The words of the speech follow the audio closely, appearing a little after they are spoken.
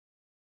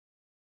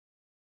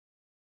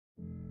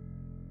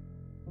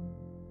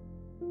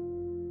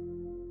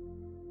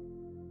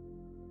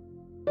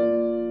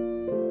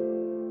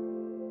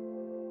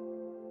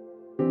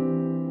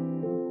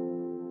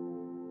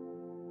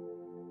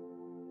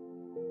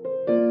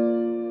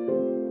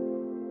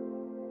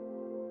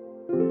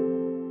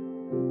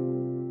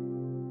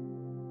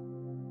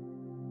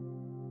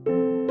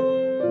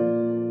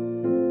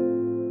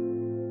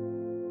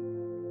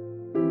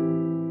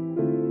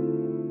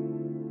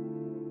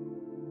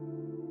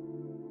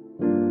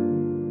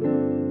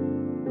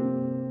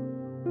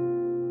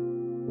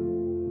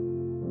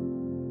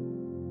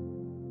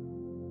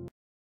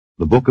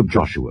book of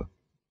Joshua,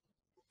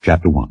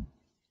 chapter 1.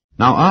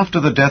 Now after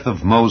the death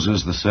of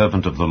Moses the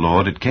servant of the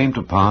Lord, it came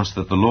to pass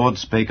that the Lord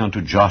spake unto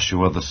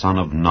Joshua the son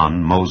of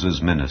Nun,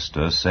 Moses'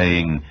 minister,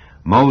 saying,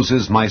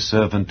 Moses my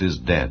servant is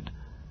dead.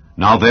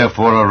 Now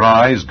therefore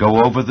arise,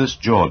 go over this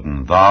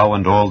Jordan, thou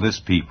and all this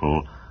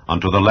people,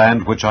 unto the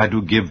land which I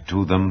do give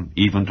to them,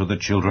 even to the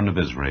children of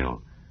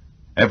Israel.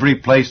 Every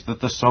place that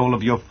the sole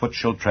of your foot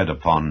shall tread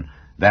upon,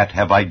 that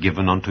have I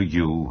given unto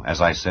you, as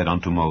I said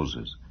unto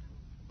Moses.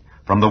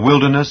 From the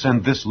wilderness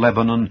and this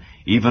Lebanon,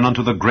 even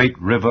unto the great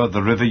river,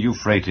 the river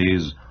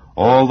Euphrates,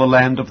 all the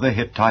land of the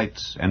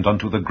Hittites, and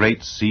unto the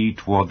great sea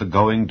toward the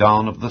going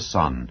down of the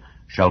sun,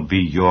 shall be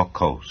your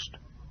coast.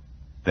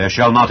 There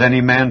shall not any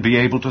man be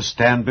able to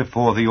stand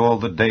before thee all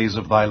the days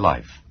of thy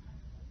life.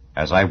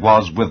 As I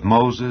was with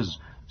Moses,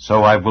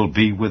 so I will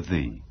be with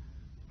thee.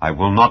 I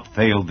will not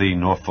fail thee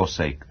nor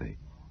forsake thee.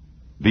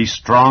 Be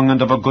strong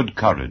and of a good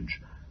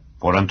courage,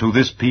 for unto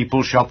this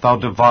people shalt thou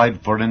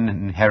divide for an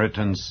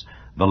inheritance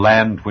the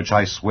land which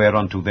I swear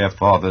unto their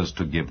fathers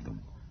to give them.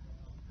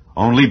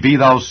 Only be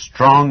thou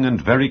strong and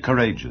very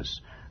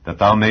courageous, that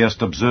thou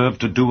mayest observe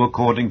to do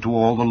according to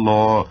all the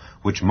law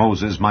which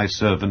Moses my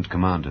servant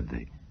commanded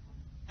thee.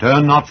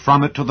 Turn not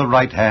from it to the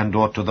right hand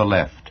or to the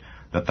left,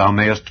 that thou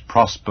mayest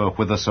prosper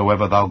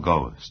whithersoever thou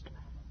goest.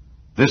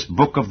 This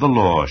book of the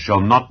law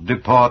shall not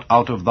depart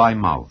out of thy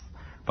mouth,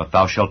 but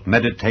thou shalt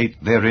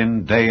meditate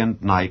therein day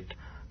and night,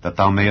 that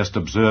thou mayest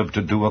observe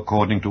to do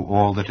according to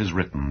all that is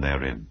written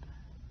therein.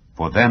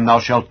 For then thou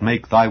shalt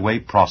make thy way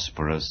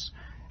prosperous,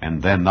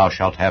 and then thou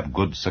shalt have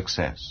good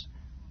success.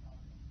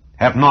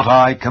 Have not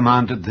I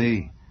commanded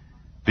thee?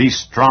 Be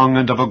strong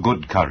and of a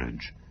good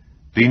courage.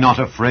 Be not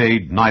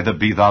afraid, neither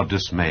be thou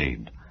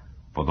dismayed.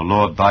 For the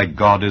Lord thy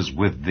God is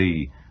with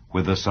thee,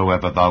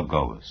 whithersoever thou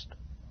goest.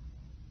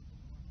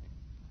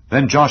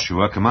 Then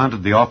Joshua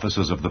commanded the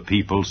officers of the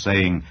people,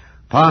 saying,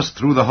 Pass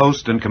through the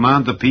host, and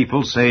command the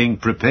people, saying,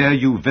 Prepare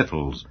you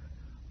victuals.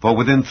 For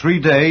within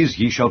 3 days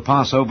ye shall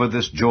pass over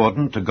this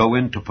Jordan, to go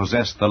in to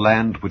possess the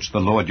land which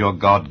the Lord your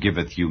God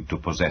giveth you to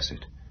possess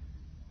it.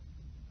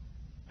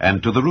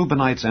 And to the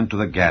Reubenites and to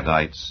the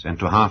Gadites, and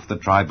to half the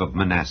tribe of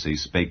Manasseh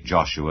spake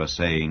Joshua,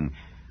 saying,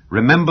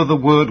 Remember the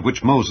word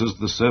which Moses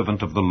the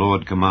servant of the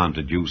Lord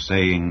commanded you,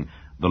 saying,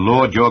 The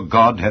Lord your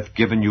God hath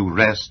given you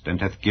rest,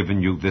 and hath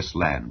given you this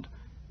land.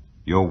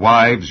 Your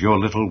wives, your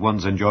little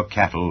ones, and your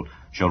cattle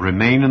shall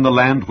remain in the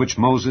land which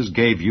Moses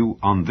gave you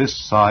on this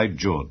side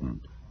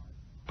Jordan.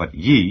 But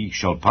ye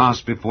shall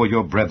pass before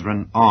your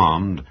brethren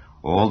armed,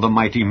 all the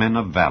mighty men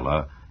of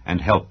valor,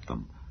 and help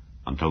them,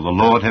 until the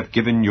Lord have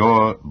given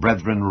your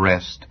brethren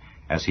rest,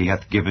 as he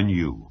hath given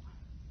you.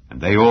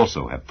 And they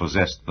also have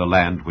possessed the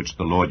land which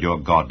the Lord your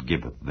God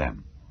giveth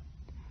them.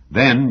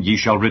 Then ye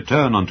shall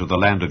return unto the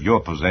land of your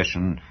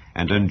possession,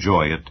 and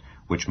enjoy it,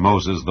 which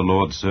Moses the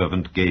Lord's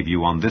servant gave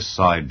you on this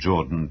side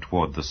Jordan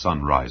toward the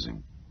sun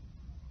rising.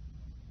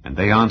 And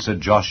they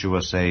answered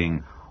Joshua,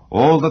 saying,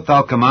 All that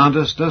thou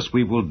commandest us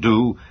we will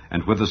do,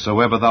 and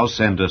whithersoever thou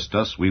sendest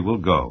us we will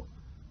go.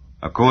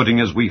 According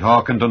as we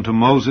hearkened unto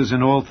Moses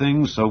in all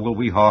things, so will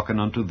we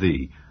hearken unto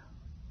thee.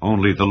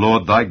 Only the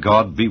Lord thy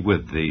God be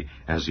with thee,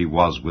 as he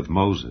was with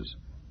Moses.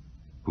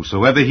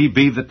 Whosoever he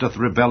be that doth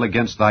rebel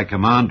against thy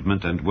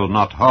commandment, and will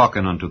not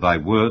hearken unto thy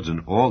words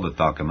and all that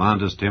thou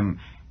commandest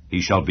him,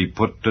 he shall be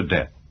put to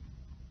death.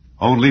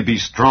 Only be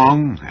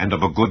strong and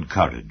of a good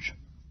courage.